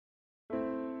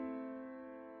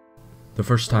The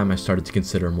first time I started to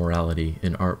consider morality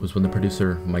in art was when the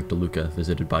producer, Mike DeLuca,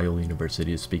 visited Biola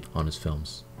University to speak on his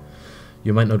films.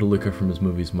 You might know DeLuca from his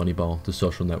movies Moneyball, The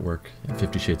Social Network, and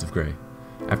 50 Shades of Grey.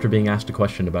 After being asked a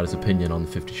question about his opinion on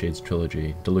the 50 Shades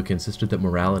trilogy, DeLuca insisted that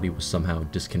morality was somehow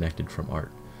disconnected from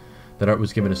art, that art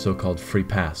was given a so-called free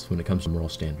pass when it comes to moral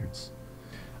standards.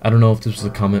 I don't know if this was a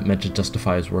comment meant to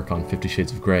justify his work on 50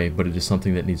 Shades of Grey, but it is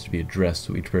something that needs to be addressed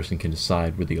so each person can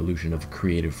decide where the illusion of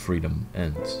creative freedom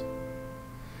ends.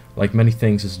 Like many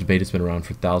things, this debate has been around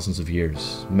for thousands of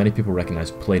years. Many people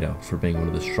recognize Plato for being one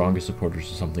of the strongest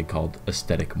supporters of something called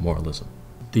aesthetic moralism.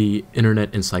 The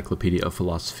Internet Encyclopedia of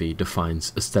Philosophy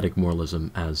defines aesthetic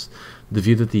moralism as the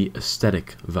view that the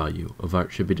aesthetic value of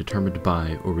art should be determined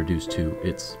by or reduced to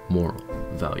its moral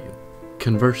value.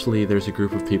 Conversely, there's a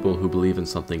group of people who believe in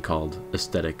something called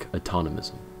aesthetic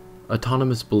autonomism.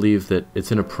 Autonomists believe that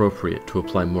it's inappropriate to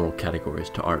apply moral categories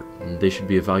to art, and they should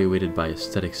be evaluated by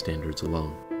aesthetic standards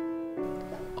alone.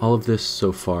 All of this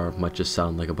so far might just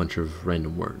sound like a bunch of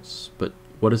random words, but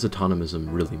what does autonomism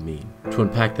really mean? To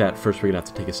unpack that, first we're going to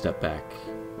have to take a step back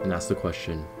and ask the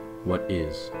question, what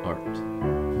is art?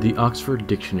 The Oxford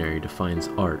Dictionary defines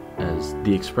art as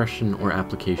the expression or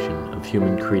application of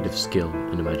human creative skill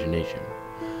and imagination.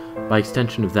 By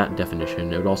extension of that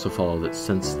definition, it would also follow that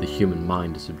since the human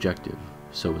mind is subjective,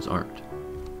 so is art.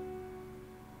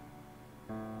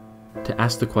 To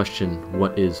ask the question,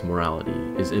 what is morality,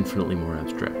 is infinitely more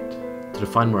abstract. To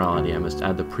define morality, I must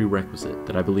add the prerequisite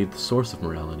that I believe the source of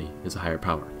morality is a higher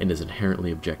power, and is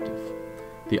inherently objective.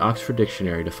 The Oxford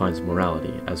Dictionary defines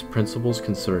morality as principles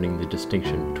concerning the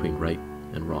distinction between right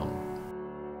and wrong.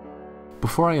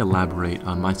 Before I elaborate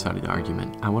on my side of the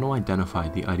argument, I want to identify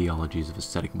the ideologies of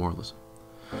aesthetic moralism.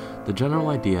 The general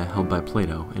idea held by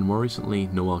Plato, and more recently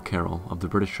Noel Carroll of the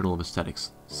British Journal of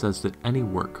Aesthetics, says that any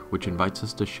work which invites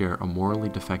us to share a morally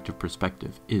defective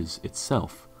perspective is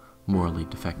itself morally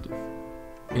defective.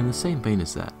 In the same vein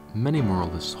as that, many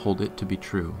moralists hold it to be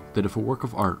true that if a work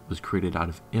of art was created out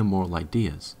of immoral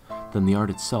ideas, then the art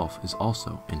itself is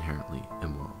also inherently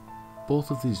immoral. Both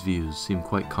of these views seem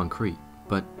quite concrete,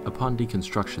 but upon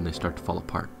deconstruction they start to fall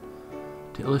apart.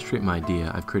 To illustrate my idea,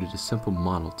 I've created a simple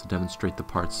model to demonstrate the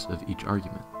parts of each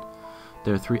argument.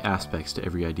 There are three aspects to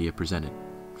every idea presented.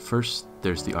 First,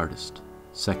 there's the artist.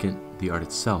 Second, the art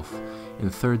itself.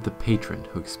 And third, the patron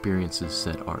who experiences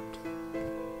said art.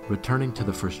 Returning to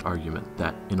the first argument,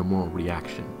 that an immoral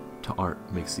reaction to art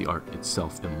makes the art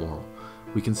itself immoral,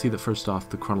 we can see that first off,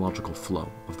 the chronological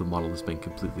flow of the model has been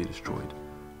completely destroyed.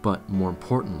 But more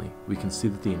importantly, we can see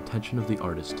that the intention of the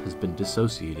artist has been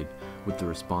dissociated with the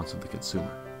response of the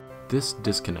consumer. This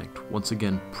disconnect once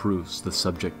again proves the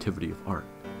subjectivity of art,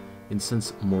 and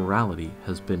since morality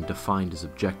has been defined as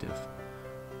objective,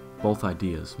 both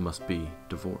ideas must be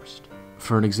divorced.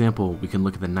 For an example, we can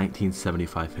look at the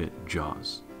 1975 hit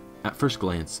Jaws. At first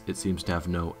glance, it seems to have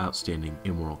no outstanding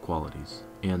immoral qualities,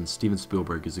 and Steven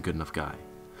Spielberg is a good enough guy.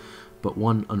 But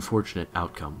one unfortunate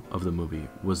outcome of the movie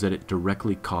was that it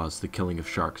directly caused the killing of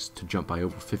sharks to jump by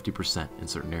over 50% in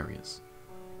certain areas.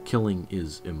 Killing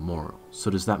is immoral, so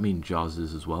does that mean Jaws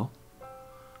is as well?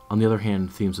 On the other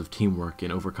hand, themes of teamwork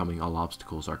and overcoming all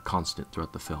obstacles are constant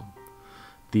throughout the film.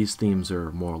 These themes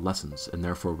are moral lessons, and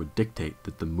therefore would dictate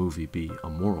that the movie be a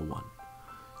moral one.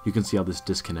 You can see how this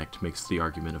disconnect makes the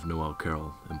argument of Noel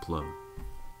Carroll implode.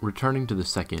 Returning to the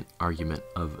second argument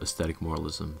of aesthetic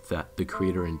moralism, that the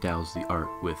creator endows the art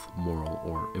with moral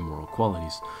or immoral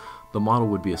qualities, the model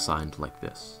would be assigned like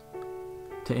this.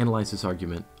 To analyze this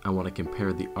argument, I want to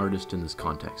compare the artist in this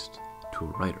context to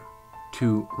a writer.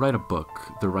 To write a book,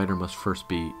 the writer must first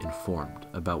be informed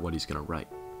about what he's going to write.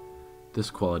 This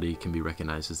quality can be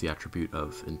recognized as the attribute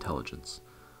of intelligence.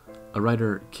 A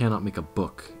writer cannot make a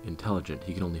book intelligent,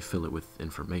 he can only fill it with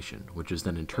information, which is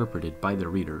then interpreted by the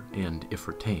reader and, if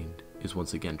retained, is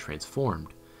once again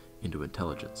transformed into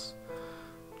intelligence.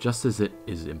 Just as it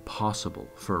is impossible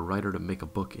for a writer to make a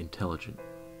book intelligent,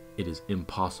 it is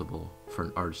impossible for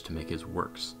an artist to make his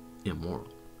works immoral.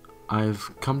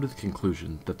 I've come to the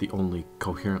conclusion that the only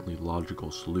coherently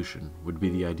logical solution would be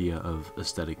the idea of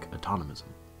aesthetic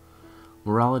autonomism.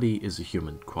 Morality is a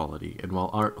human quality, and while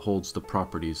art holds the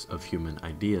properties of human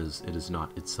ideas, it is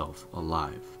not itself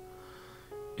alive.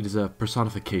 It is a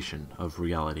personification of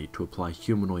reality to apply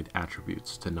humanoid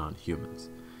attributes to non-humans.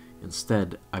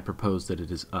 Instead, I propose that it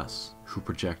is us who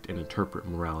project and interpret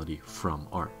morality from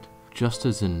art. Just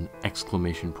as an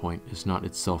exclamation point is not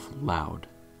itself loud,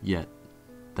 yet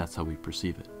that's how we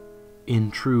perceive it. In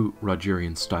true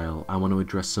Rogerian style, I want to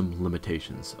address some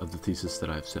limitations of the thesis that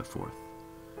I have set forth.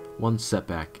 One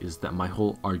setback is that my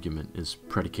whole argument is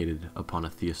predicated upon a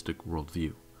theistic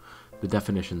worldview. The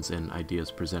definitions and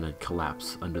ideas presented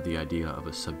collapse under the idea of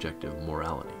a subjective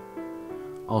morality.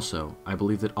 Also, I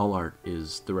believe that all art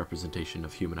is the representation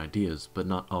of human ideas, but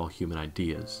not all human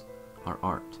ideas are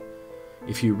art.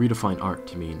 If you redefine art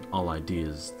to mean all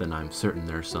ideas, then I'm certain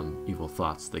there are some evil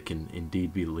thoughts that can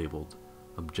indeed be labeled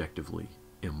objectively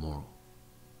immoral.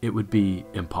 It would be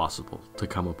impossible to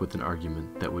come up with an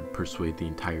argument that would persuade the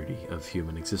entirety of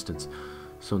human existence,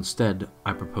 so instead,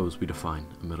 I propose we define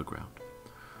a middle ground.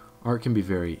 Art can be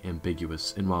very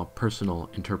ambiguous, and while personal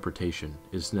interpretation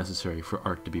is necessary for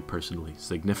art to be personally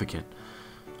significant,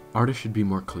 artists should be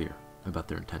more clear about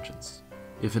their intentions.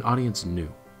 If an audience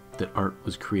knew that art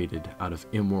was created out of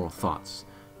immoral thoughts,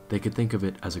 they could think of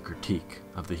it as a critique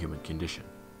of the human condition.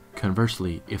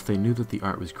 Conversely, if they knew that the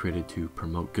art was created to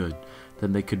promote good,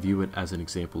 then they could view it as an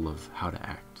example of how to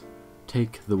act.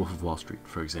 Take The Wolf of Wall Street,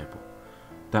 for example.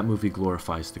 That movie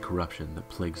glorifies the corruption that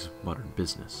plagues modern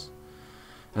business.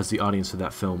 As the audience of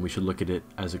that film, we should look at it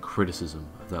as a criticism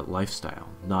of that lifestyle,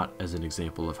 not as an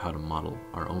example of how to model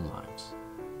our own lives.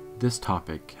 This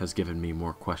topic has given me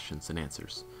more questions than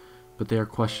answers, but they are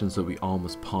questions that we all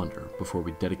must ponder before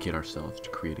we dedicate ourselves to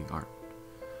creating art.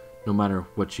 No matter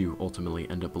what you ultimately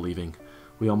end up believing,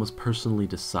 we all must personally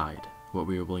decide what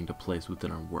we are willing to place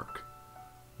within our work.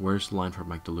 Where's the line for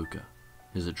Mike DeLuca?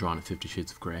 Is it drawn at 50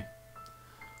 Shades of Grey?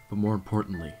 But more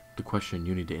importantly, the question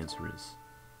you need to answer is,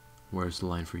 where's the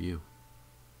line for you?